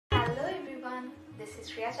This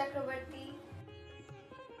is Shreya Chakraborty.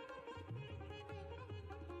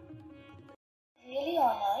 Really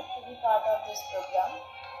honored to be part of this program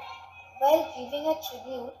while giving a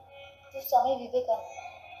tribute to Swami Vivekananda.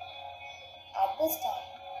 At this time,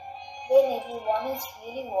 when everyone is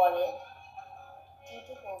really worried due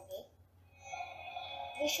to COVID,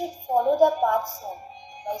 we should follow the path shown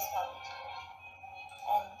by Swamiji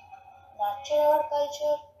and nurture our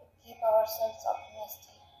culture to keep ourselves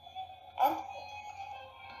optimistic and motivated.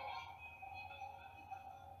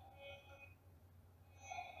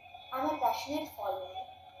 I am a passionate follower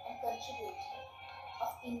and contributor of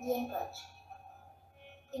Indian culture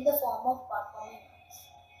in the form of performing arts,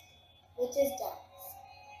 which is dance,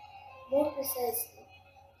 more precisely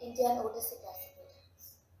Indian Odissi classical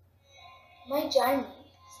dance. My journey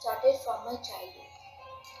started from my childhood,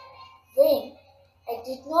 when I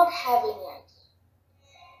did not have any idea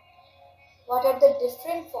what are the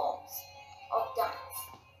different forms of dance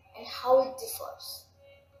and how it differs.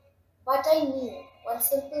 But I knew one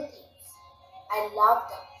simple thing: I love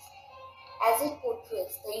dance as it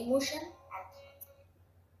portrays the emotion and thought.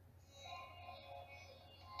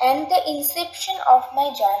 And the inception of my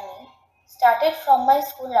journey started from my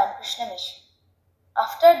school Ramakrishna Mission.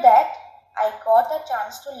 After that, I got a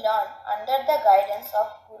chance to learn under the guidance of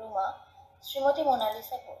Guruma Srimati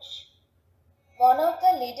Monalisa Ghosh, one of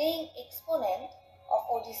the leading exponents of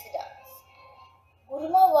Odissi dance.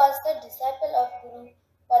 Guruma was the disciple of Guru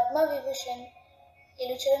Padma Vibhushan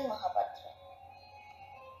Kelucharan Mahapatra.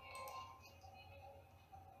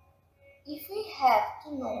 If we have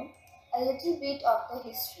to know a little bit of the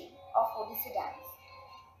history of Odissi dance,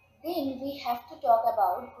 then we have to talk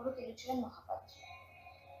about Guru Kelucharan Mahapatra.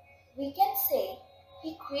 We can say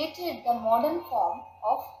he created the modern form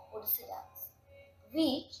of Odissi dance,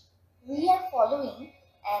 which we are following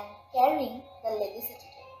and carrying the legacy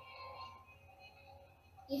today.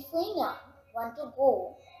 If we now want to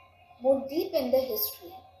go more deep in the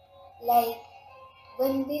history, like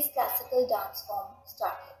when this classical dance form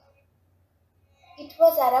started, it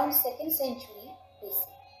was around 2nd century BC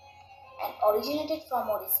and originated from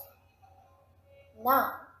Odissi.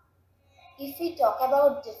 Now, if we talk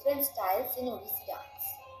about different styles in Odissi dance,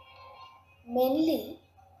 mainly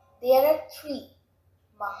there are 3: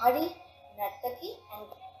 Mahari, Nartaki and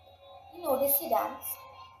Gandhari. In Odissi dance,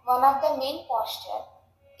 one of the main posture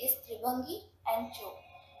is Tribangi and Choke,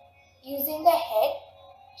 using the head,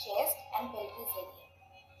 chest and pelvis area.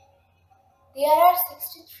 There are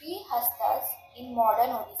 63 hastas in modern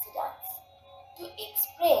Odissi dance to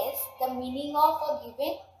express the meaning of a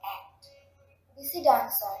given act. Odissi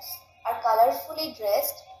dancers are colorfully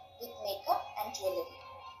dressed with makeup and jewelry.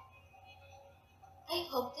 I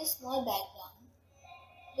hope this small background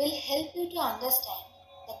will help you to understand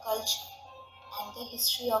the culture and the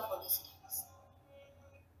history of Odissi dance.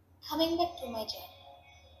 Coming back to my journey.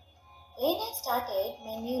 When I started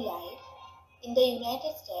my new life in the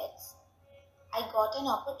United States, I got an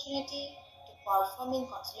opportunity to perform in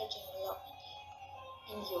Consulate General of India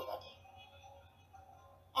in Yoga Day.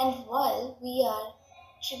 And while we are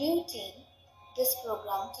tributing this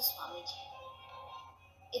program to Swamiji,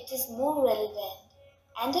 it is more relevant,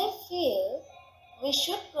 and I feel we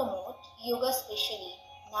should promote yoga especially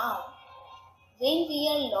now when we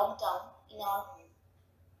are locked down in our home.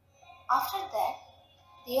 After that,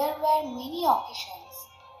 there were many occasions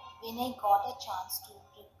when I got a chance to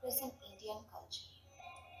represent Indian culture.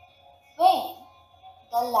 When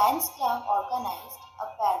the Lions Club organized a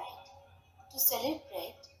parade to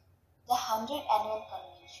celebrate the 100th annual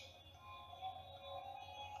convention.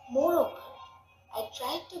 Moreover, I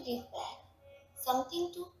tried to give back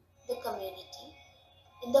something to the community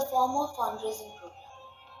in the form of fundraising program.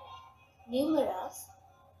 Numerous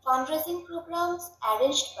fundraising programs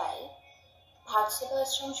arranged by Bharat Seva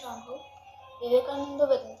Ashram Sangho, Vivekananda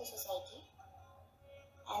Vedanta Society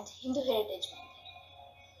and Hindu Heritage Mandir.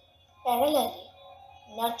 Parallelly,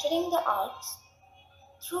 nurturing the arts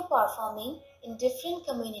through performing in different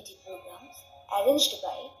community programs arranged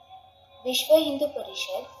by Vishwa Hindu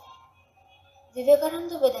Parishad,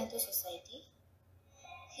 Vivekananda Vedanta Society,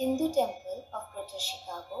 Hindu Temple of Greater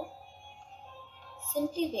Chicago,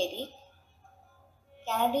 Simply Vedic,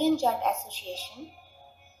 Canadian Jat Association,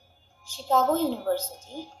 Chicago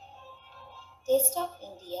University, Taste of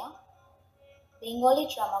India, Bengali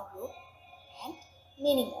Drama Group, and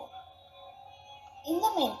many more. In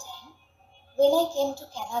the meantime, when I came to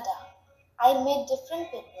Canada, I met different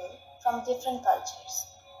people from different cultures,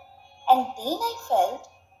 and then I felt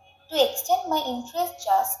to extend my interest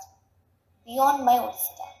just beyond my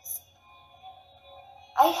Odissi dance.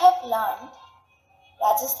 I have learned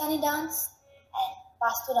Rajasthani dance and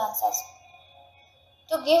Pasto dance as well.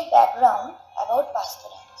 To give background about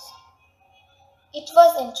Pasto dance, it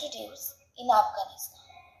was introduced in Afghanistan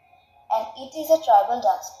and it is a tribal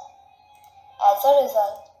dance form. As a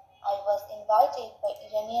result, I was invited by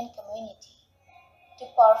Iranian community to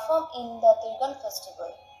perform in the Tirgan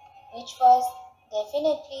festival, which was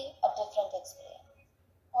definitely a different experience.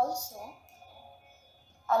 Also,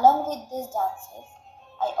 along with these dances,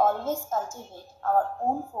 I always cultivate our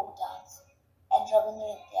own folk dance and Rabindra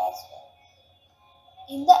Nritya as well.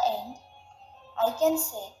 In the end, I can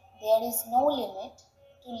say there is no limit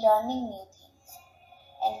to learning new things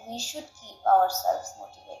and we should keep ourselves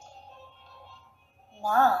motivated.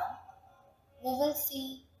 Now, we will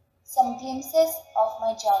see some glimpses of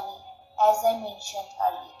my journey as I mentioned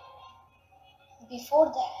earlier. Before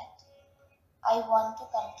that, I want to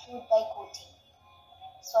conclude by quoting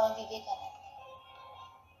Swami Vivekananda.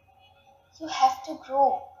 You have to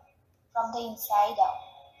grow from the inside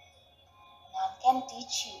out. None can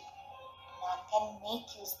teach you, none can make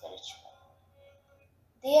you spiritual.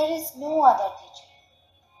 There is no other teacher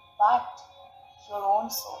but your own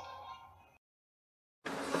soul.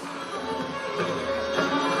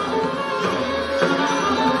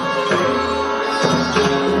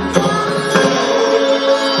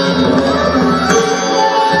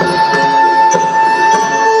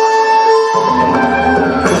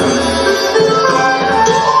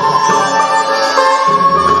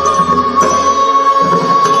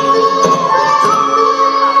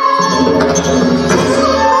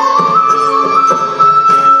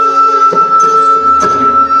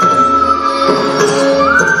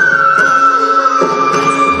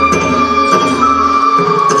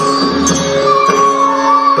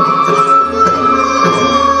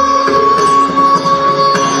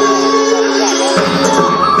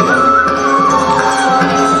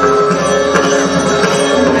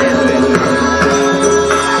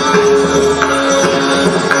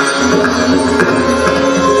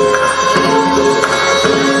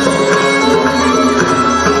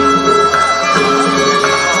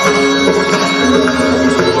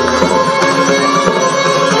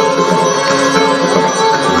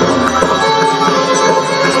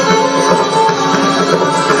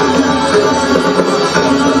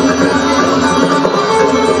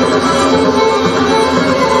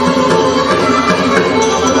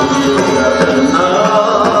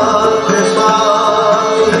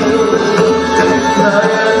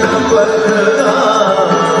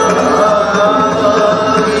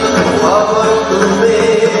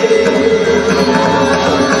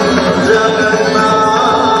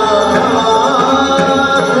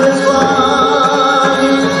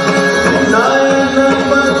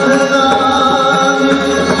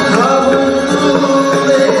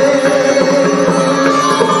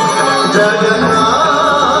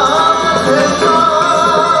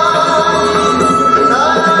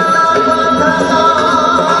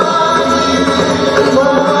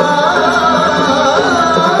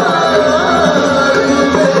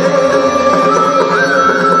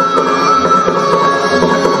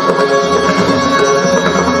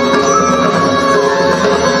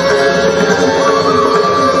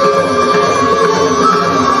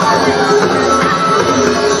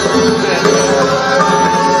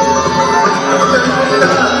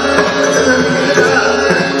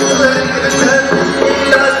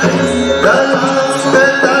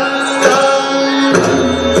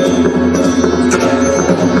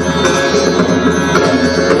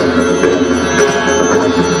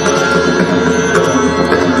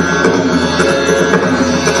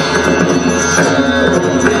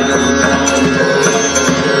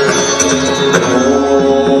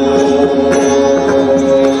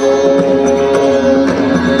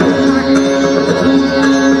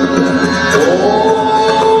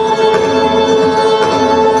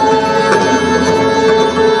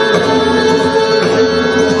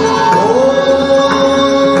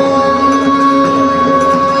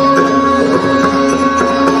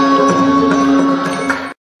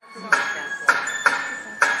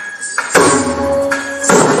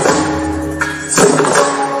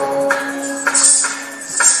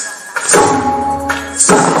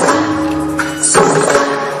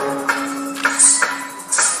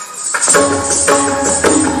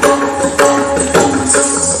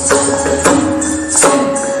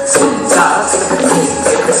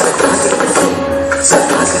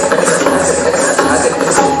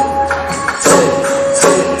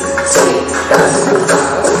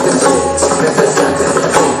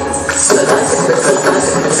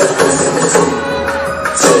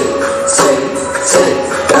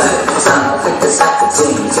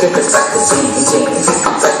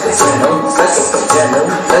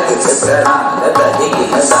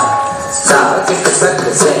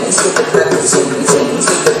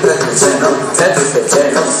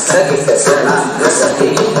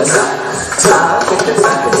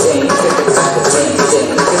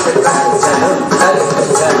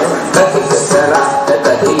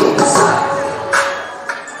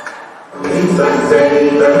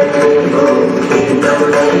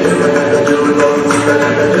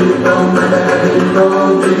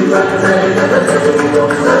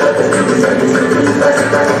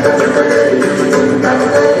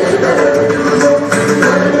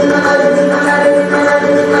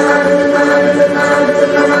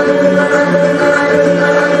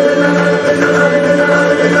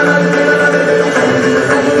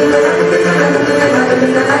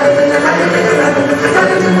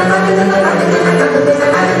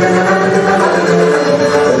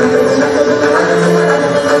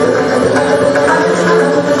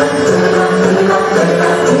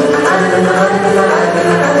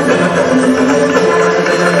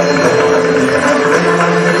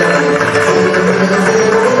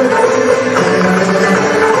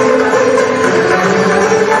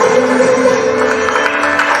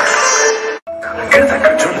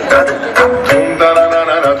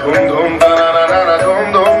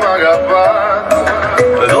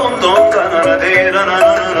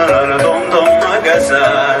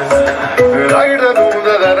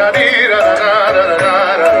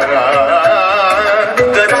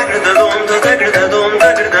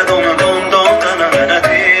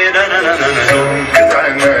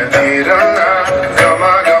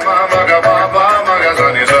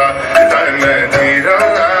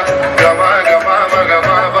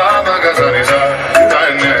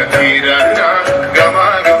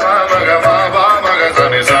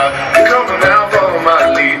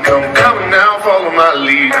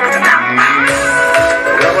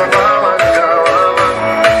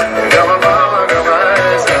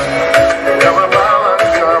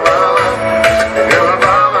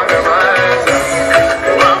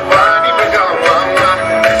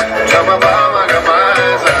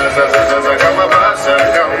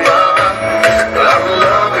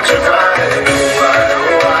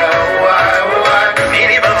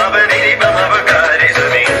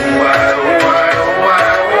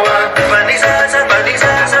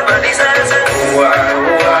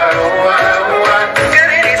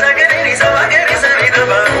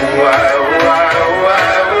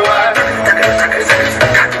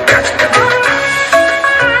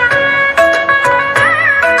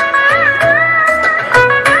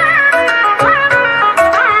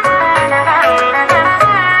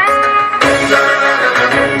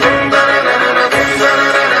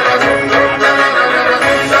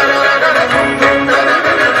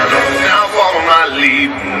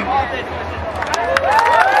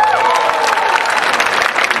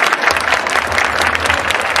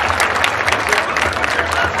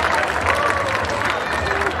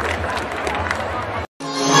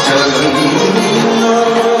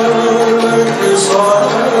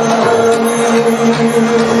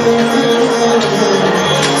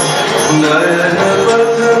 नयन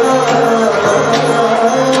पथ